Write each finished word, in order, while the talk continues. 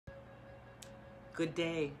Good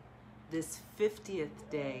day. This 50th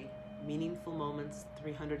day, meaningful moments,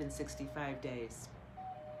 365 days.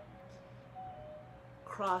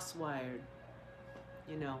 Crosswired,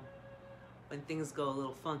 you know, when things go a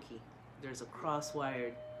little funky, there's a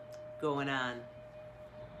crosswired going on.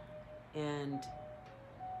 And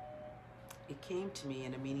it came to me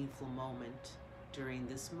in a meaningful moment during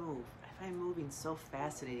this move. I find moving so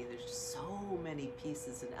fascinating. There's just so many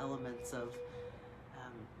pieces and elements of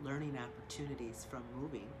learning opportunities from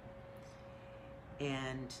moving.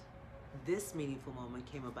 And this meaningful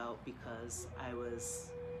moment came about because I was,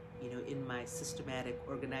 in my systematic,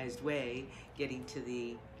 organized way, getting to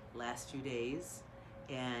the last few days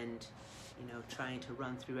and, trying to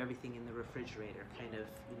run through everything in the refrigerator, kind of,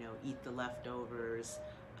 eat the leftovers,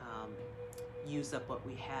 use up what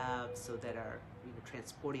we have so that our,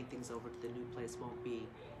 transporting things over to the new place won't be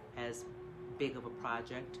as big of a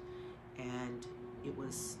project. And it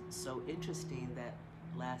was so interesting that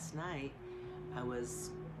last night I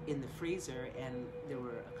was in the freezer and there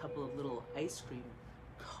were a couple of little ice cream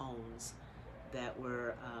cones that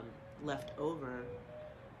were left over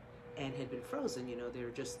and had been frozen. They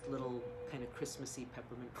were just little kind of Christmassy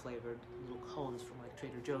peppermint flavored little cones from like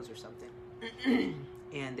Trader Joe's or something.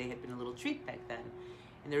 And they had been a little treat back then.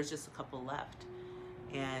 And there was just a couple left.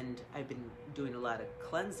 And I've been doing a lot of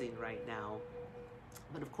cleansing right now.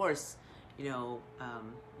 But of course,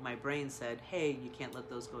 my brain said, hey, you can't let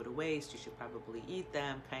those go to waste. You should probably eat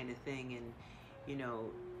them, kind of thing. And,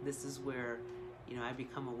 this is where, I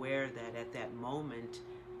become aware that at that moment,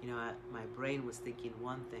 my brain was thinking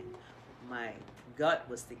one thing. My gut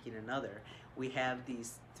was thinking another. We have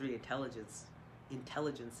these three intelligences,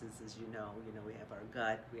 as you know. We have our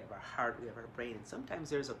gut, we have our heart, we have our brain. And sometimes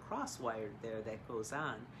there's a crosswire there that goes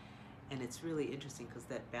on. And it's really interesting because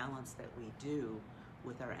that balance that we do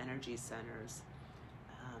with our energy centers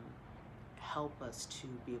help us to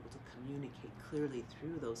be able to communicate clearly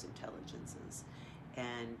through those intelligences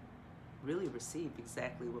and really receive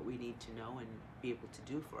exactly what we need to know and be able to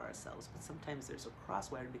do for ourselves. But sometimes there's a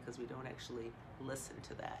crosswire because we don't actually listen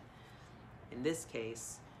to that. In this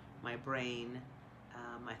case, my brain,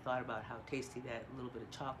 I thought about how tasty that little bit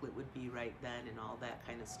of chocolate would be right then and all that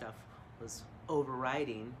kind of stuff was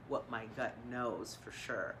overriding what my gut knows for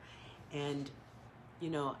sure. And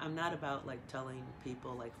I'm not about like telling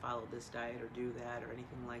people like follow this diet or do that or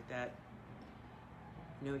anything like that.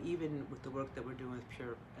 Even with the work that we're doing with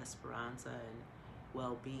PureEsperanza and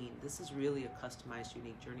well-being, this is really a customized,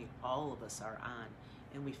 unique journey all of us are on.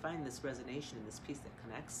 And we find this resonation in this piece that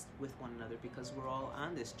connects with one another because we're all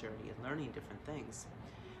on this journey and learning different things.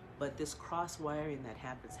 But this cross-wiring that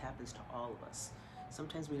happens to all of us.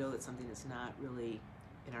 Sometimes we know that something is not really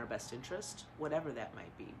in our best interest, whatever that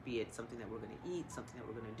might be it something that we're going to eat, something that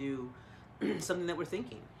we're going to do, something that we're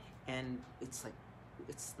thinking. And it's like,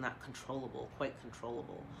 it's not quite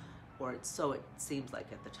controllable, or so it seems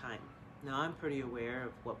like at the time. Now I'm pretty aware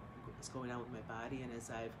of what is going on with my body, and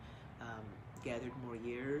as I've gathered more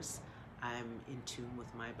years, I'm in tune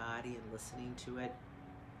with my body and listening to it.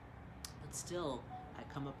 But still, I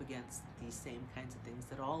come up against these same kinds of things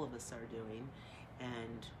that all of us are doing,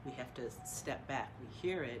 and we have to step back. We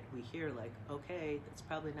hear like, okay, that's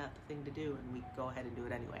probably not the thing to do, and we go ahead and do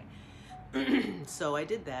it anyway. So I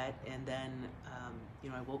did that, and then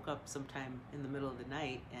I woke up sometime in the middle of the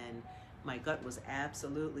night, and my gut was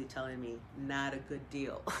absolutely telling me not a good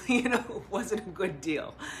deal. It wasn't a good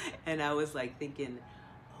deal. And I was like thinking,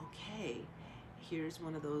 okay, here's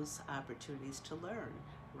one of those opportunities to learn,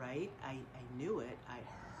 right? I knew it. I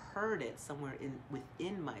heard it somewhere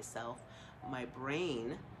within myself. My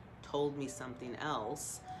brain told me something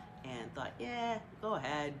else and thought, yeah, go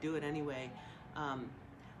ahead, do it anyway.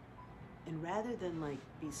 And rather than like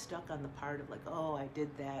be stuck on the part of like, oh, I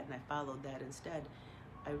did that and I followed that instead,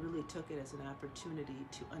 I really took it as an opportunity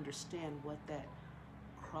to understand what that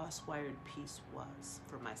cross-wired piece was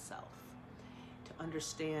for myself. To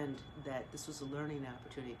understand that this was a learning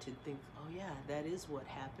opportunity to think, oh yeah, that is what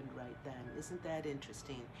happened right then. Isn't that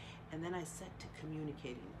interesting? And then I set to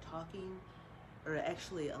communicating, talking, or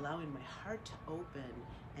actually allowing my heart to open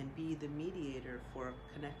and be the mediator for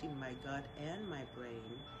connecting my gut and my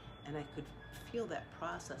brain. And I could feel that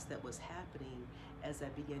process that was happening as I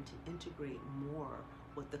began to integrate more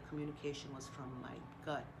what the communication was from my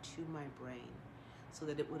gut to my brain, so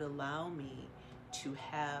that it would allow me to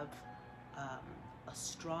have a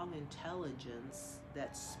strong intelligence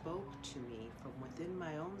that spoke to me from within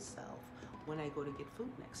my own self when I go to get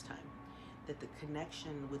food next time. That the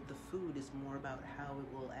connection with the food is more about how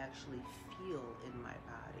it will actually feel in my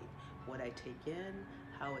body, what I take in,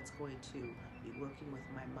 how it's going to be working with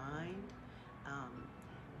my mind,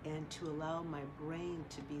 and to allow my brain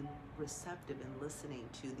to be receptive and listening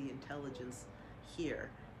to the intelligence here,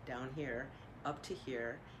 down here, up to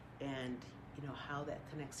here, and how that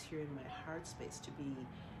connects here in my heart space to be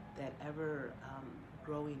that ever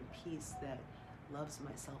growing piece that loves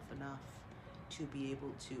myself enough to be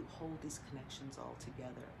able to hold these connections all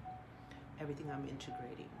together. Everything I'm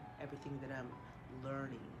integrating, everything that I'm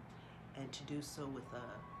learning, and to do so with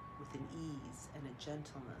an ease and a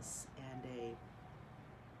gentleness and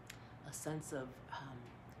a sense of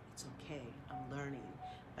it's okay, I'm learning.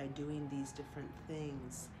 By doing these different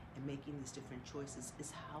things and making these different choices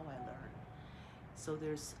is how I learn. So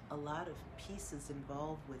there's a lot of pieces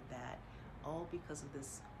involved with that, all because of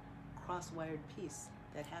this cross-wired piece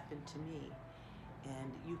that happened to me.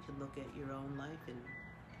 And you can look at your own life and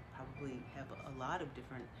probably have a lot of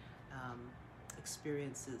different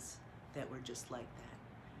experiences that were just like that,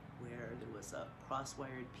 where there was a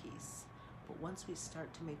cross-wired piece. But once we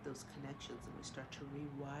start to make those connections and we start to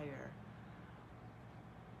rewire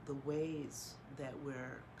the ways that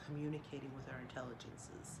we're communicating with our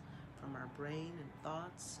intelligences, from our brain and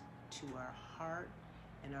thoughts to our heart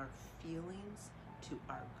and our feelings to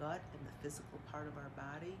our gut and the physical part of our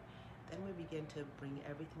body, then we begin to bring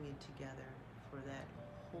everything in together for that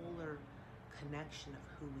wholer connection of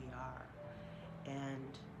who we are.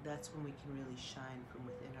 And that's when we can really shine from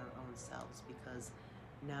within our own selves, because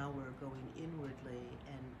now we're going inwardly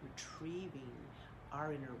and retrieving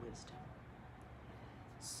our inner wisdom.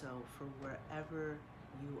 So for wherever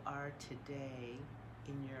you are today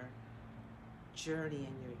in your journey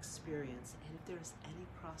and your experience, and if there's any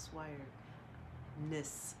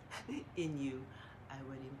cross-wiredness in you, I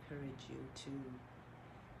would encourage you to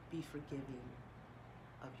be forgiving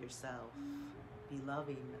of yourself, be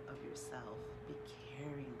loving of yourself, be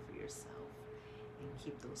caring for yourself, and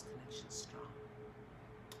keep those connections strong.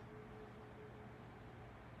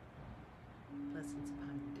 Blessings upon